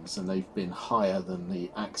worse ones, and they've been higher than the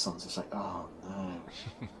axons. It's like, oh no.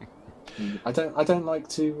 I don't like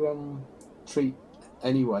to treat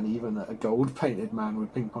anyone, even a gold-painted man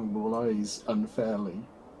with ping-pong ball eyes, unfairly.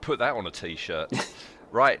 Put that on a T-shirt.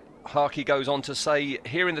 Right, Harkey goes on to say,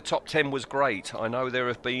 hearing the top 10 was great. I know there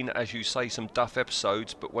have been, as you say, some duff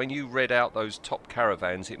episodes, but when you read out those top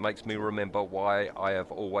caravans, it makes me remember why I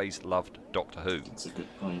have always loved Doctor Who. That's a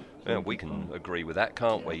good point. Yeah, we can agree with that,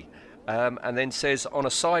 can't we? And then says, on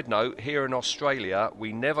a side note, here in Australia,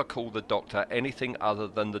 we never call the Doctor anything other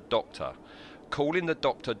than the Doctor. Calling the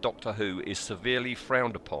Doctor Doctor Who is severely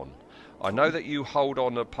frowned upon. I know that you hold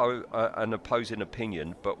on an opposing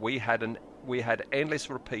opinion, but we had endless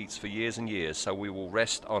repeats for years and years, so we will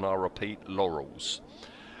rest on our repeat laurels.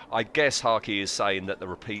 I guess Harkey is saying that the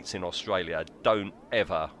repeats in Australia don't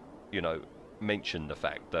ever, mention the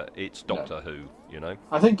fact that it's Doctor Who,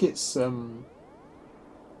 I think it's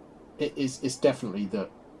definitely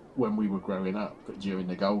that when we were growing up, during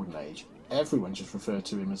the Golden Age, everyone just referred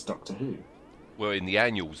to him as Doctor Who. Well, in the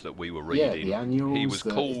annuals that we were reading, the annuals, he was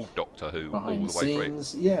called Doctor Who all behind the way through.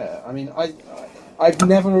 scenes. Yeah, I mean, I've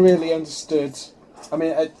never really understood. I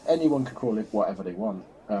mean, anyone could call it whatever they want,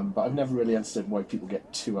 but I've never really understood why people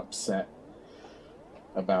get too upset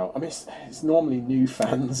about. I mean, it's normally new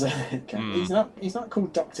fans. He's not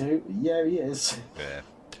called Doctor Who. Yeah, he is. Yeah.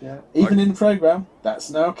 Yeah. Even in the programme, that's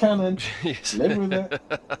now canon. Yes. Live with it.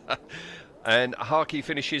 And Harky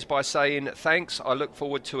finishes by saying, thanks, I look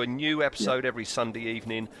forward to a new episode every Sunday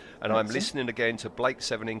evening, and I'm listening again to Blake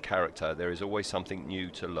Seven in character. There is always something new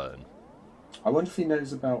to learn. I wonder if he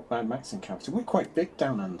knows about Mad Max in character. We're quite big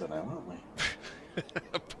down under now, aren't we?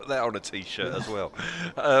 Put that on a t-shirt as well.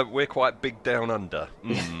 We're quite big down under.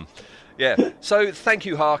 Yeah. So thank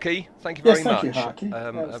you, Harky. Thank you very much. Thank you, Harky.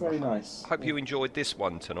 That's very nice. Hope you enjoyed this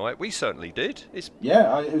one tonight. We certainly did. It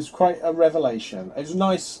was quite a revelation. It was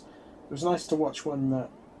nice. It was nice to watch one that,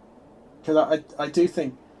 because I do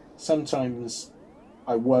think sometimes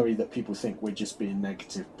I worry that people think we're just being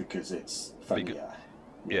negative because it's funnier.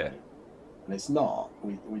 Yeah. Know? And it's not.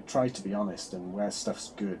 We try to be honest, and where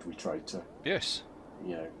stuff's good, we try to. Yes.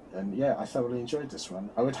 You know, and yeah, I thoroughly enjoyed this one.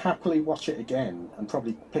 I would happily watch it again and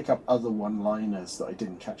probably pick up other one-liners that I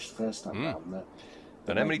didn't catch the first time round.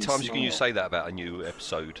 And how many times can you say that about a new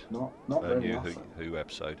episode? Not very often. Who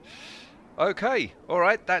episode. Okay, all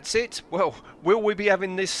right, that's it. Well, will we be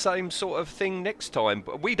having this same sort of thing next time?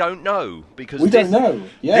 But we don't know because we don't know.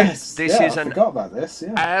 Yes, this is I forgot about this.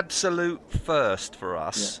 Yeah. Absolute first for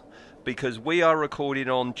us. Yeah. Because we are recording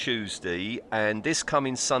on Tuesday, and this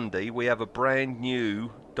coming Sunday we have a brand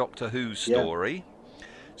new Doctor Who story.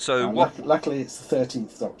 So luckily it's the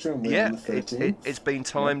 13th Doctor, and we're on the 13th. It's been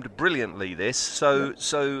timed brilliantly. This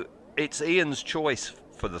so it's Ian's choice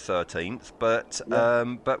for the 13th, but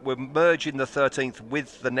we're merging the 13th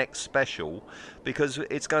with the next special because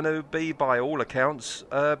it's going to be, by all accounts,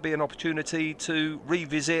 be an opportunity to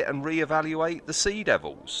revisit and reevaluate the Sea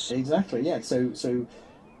Devils. Exactly. Yeah. So.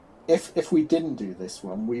 If we didn't do this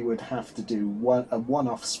one, we would have to do a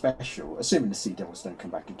one-off special, assuming the Sea Devils don't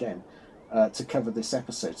come back again, to cover this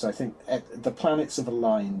episode. So I think the planets have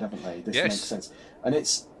aligned, haven't they? This makes sense. And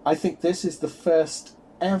I think this is the first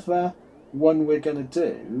ever one we're going to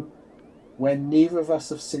do when neither of us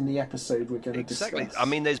have seen the episode we're going to discuss. Exactly. I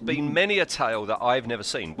mean, there's been many a tale that I've never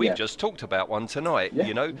seen. We've just talked about one tonight,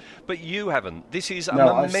 you know, but you haven't. This is a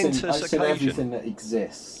momentous occasion. I've seen everything that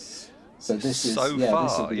exists. So this is far,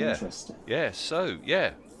 this will be interesting.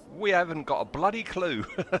 Yeah, we haven't got a bloody clue.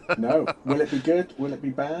 No. Will it be good? Will it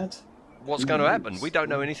be bad? What's going to happen? We don't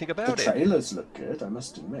know anything about it. The trailers look good, I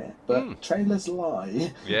must admit, but trailers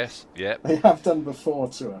lie. Yes, yeah. They have done before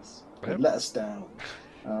to us. They let us down.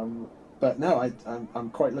 But no,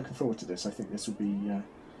 I'm quite looking forward to this. I think this will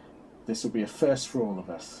be a first for all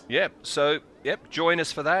of us. Join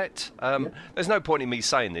us for that. There's no point in me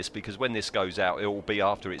saying this because when this goes out, it will be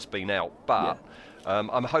after it's been out. But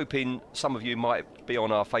I'm hoping some of you might be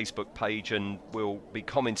on our Facebook page and will be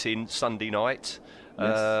commenting Sunday night,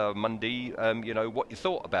 Monday. You know what you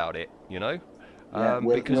thought about it. You know,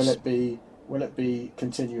 will it be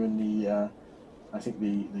continuing the? I think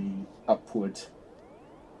the upward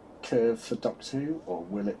curve for Doctor Who, or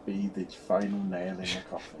will it be the final nail in the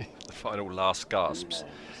coffin? The final last gasps.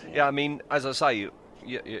 Yeah, I mean, as I say,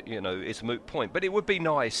 you know, it's a moot point, but it would be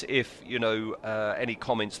nice if, you know, any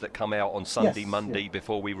comments that come out on Sunday, Monday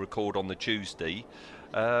before we record on the Tuesday,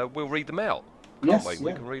 we'll read them out. Can't we?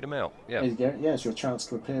 We can read them out. Yeah. There you go. Yeah, it's your chance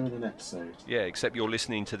to appear in an episode. Yeah, except you're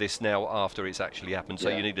listening to this now after it's actually happened, so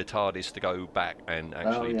you need a TARDIS to go back and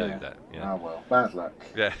actually do that. Yeah. Oh well, bad luck.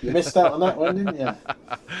 Yeah. You missed out on that one, didn't you?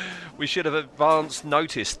 We should have advance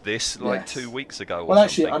noticed this 2 weeks ago. Well,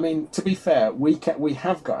 actually, I mean, to be fair, we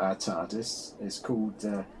have got our TARDIS. It's called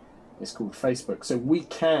Facebook, so we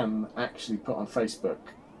can actually put on Facebook.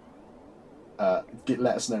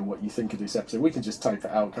 Let us know what you think of this episode. We can just type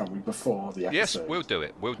it out, can't we, before the episode? Yes, we'll do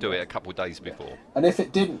it. We'll do it a couple of days before. And if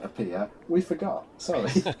it didn't appear, we forgot.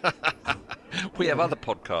 Sorry. We have other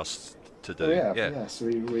podcasts to do. Yes.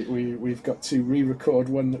 We've got to re-record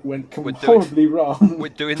one that went horribly wrong. We're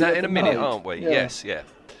doing that in a minute, aren't we? Yes, yeah.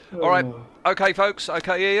 All right. Okay, folks.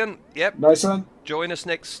 Okay, Ian. Yep. Nice one. Join us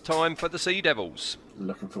next time for the Sea Devils.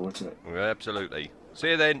 Looking forward to it. Absolutely.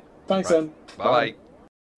 See you then. Thanks, then. Bye.